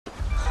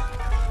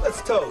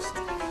Let's toast.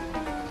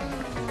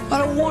 I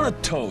don't want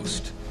to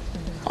toast.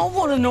 I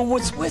want to know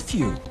what's with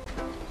you.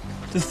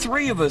 The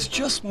three of us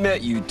just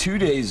met you 2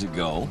 days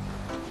ago.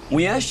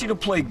 We asked you to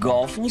play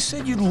golf, and you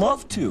said you'd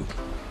love to,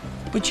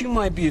 but you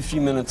might be a few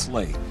minutes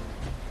late.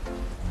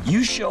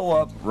 You show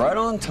up right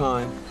on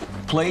time,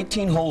 play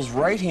 18 holes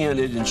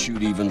right-handed, and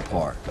shoot even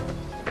par.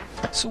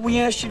 So we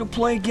asked you to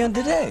play again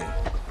today.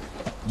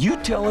 You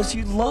tell us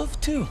you'd love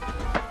to,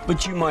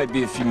 but you might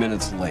be a few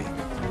minutes late.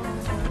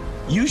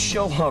 You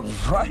show up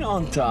right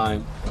on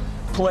time,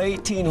 play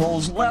 18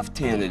 holes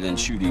left-handed, and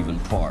shoot even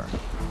par.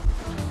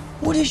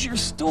 What is your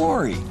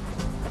story?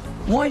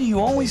 Why do you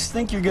always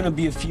think you're going to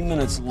be a few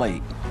minutes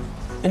late?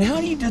 And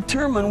how do you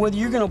determine whether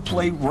you're going to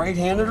play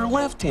right-handed or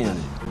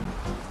left-handed?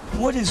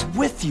 What is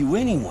with you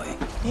anyway?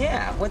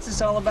 Yeah, what's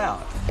this all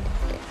about?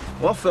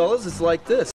 Well, fellas, it's like this.